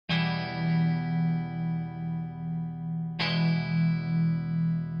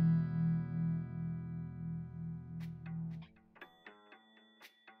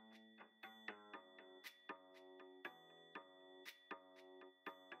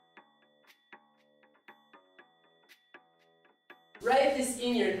Write this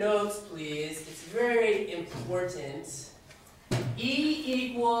in your notes, please. It's very important. E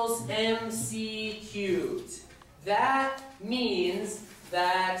equals MC cubed. That means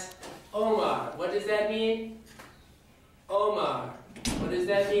that Omar. What does that mean? Omar. What does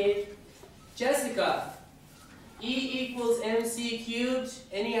that mean? Jessica. E equals MC cubed.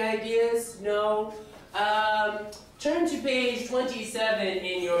 Any ideas? No? Turn to page 27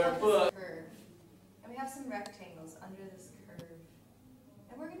 in your book. Curve. And we have some rectangles under this curve.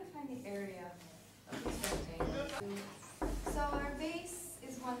 And we're going to find the area of this rectangle. So our base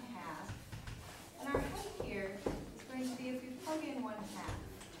is 1/2. And our height here is going to be, if we plug in 1/2.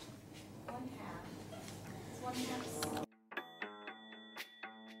 1/2 is 1/2.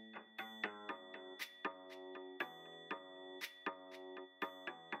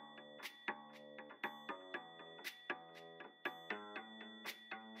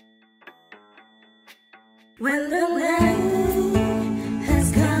 When the night has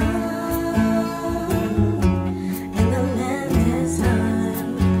come and the land is high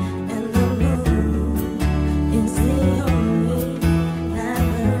and the moon is the only light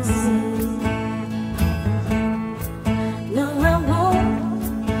I see. No, I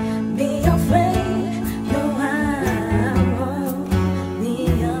won't be afraid. No, I won't be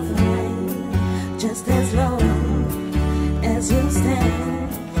afraid. Just as long as you stand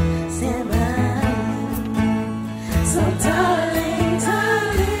by. So darling,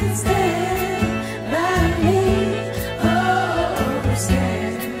 darling, stand by me. Oh,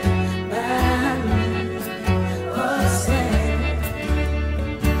 stand by me. Oh, stand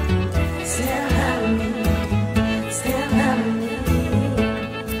by me. Stand by me.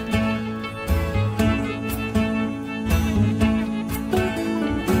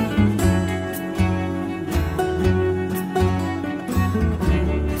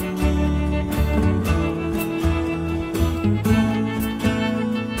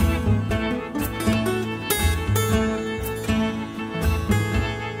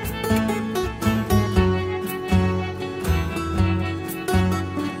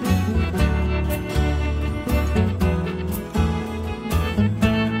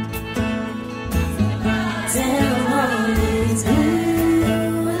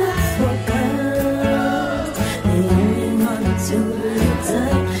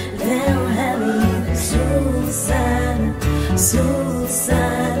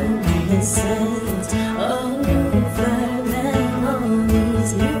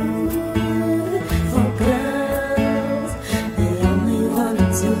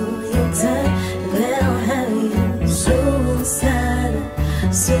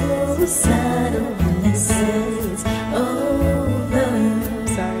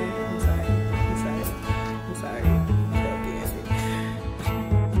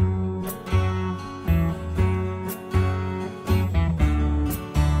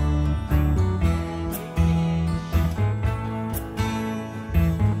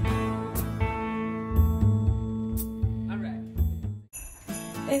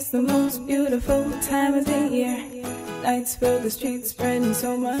 It's the most beautiful time of the year. Lights fill the streets, spreading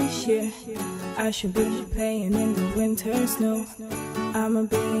so much cheer. I should be playing in the winter snow. I'ma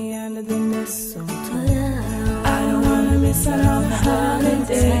be under the mistletoe. I don't wanna miss out on the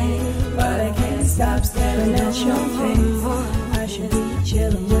holiday, but I can't stop staring at your face. I should be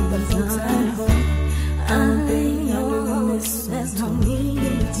chilling with the folks at home. I'ma be under the mistletoe.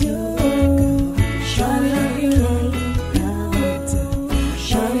 You, shawty, you.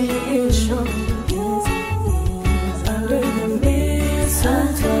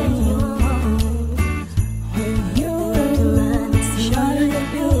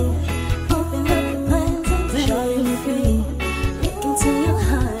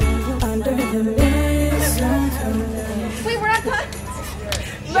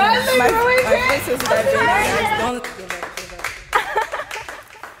 My face is red. Don't give it.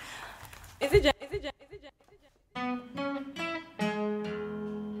 Is it Jen? Is it Jen? Is it Jen? Is it Jen?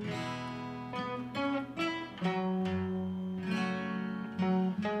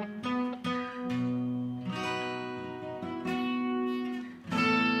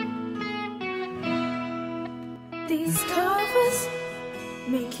 These covers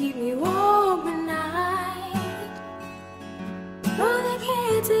may keep me warm at night, but they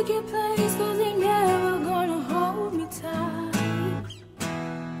can't take your place, 'cause they never gonna hold me tight.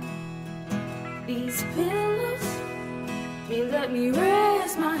 These pillows may let me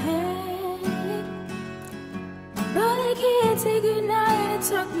rest my head, but they can't take a night and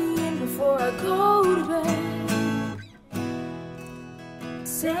tuck me in before I go to bed.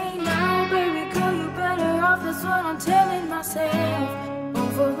 Say now, baby girl, you better off, that's what I'm telling myself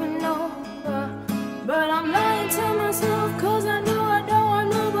over and over. But I'm lying to myself, 'cause I know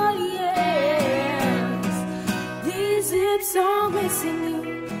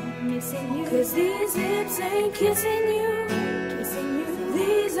 'cause these lips ain't kissing you.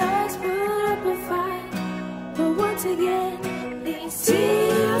 These eyes put up a fight, but once again, these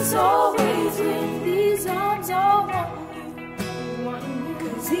tears always win. These arms all wanting you,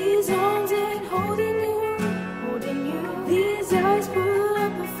 'cause these arms ain't holding you. These eyes put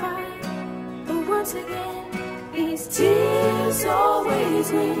up a fight, but once again, these tears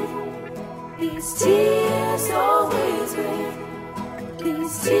always win. These tears always win.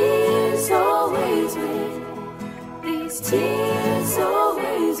 These tears always win. These tears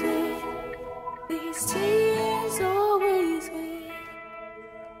always win. These tears always win.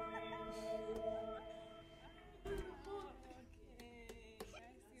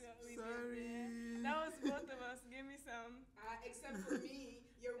 Sorry. That was both of us. Give me some. Except for me,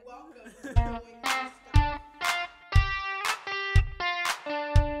 you're welcome.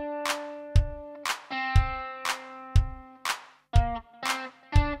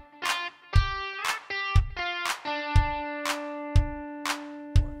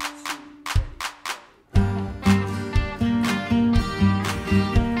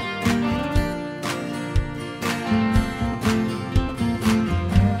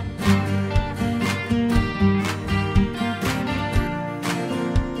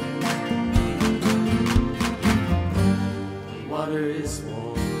 Water is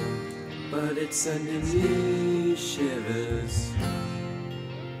warm, but it's sending me shivers.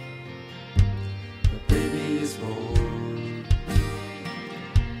 The baby is born,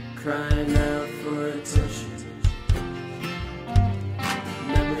 crying out for attention.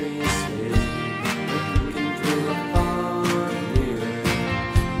 Memory is here, looking through a fog mirror.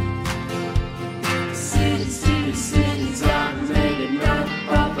 Seeds are made it not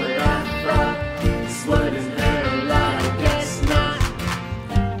proper, it's wouldn't hurt a lot, I guess not.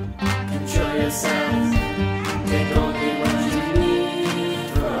 Control yourself, take only what you need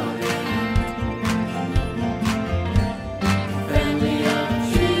from it. Family of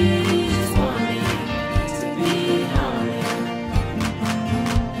trees wanting to be haunted.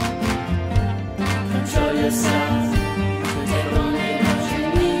 Control yourself, take only what you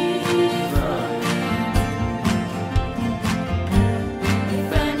need from it.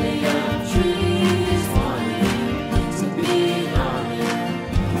 Family of trees wanting to be haunted.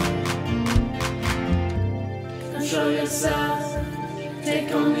 Control yourself,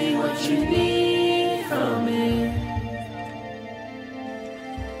 take only what you need from it.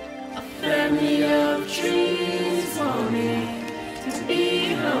 A family of trees.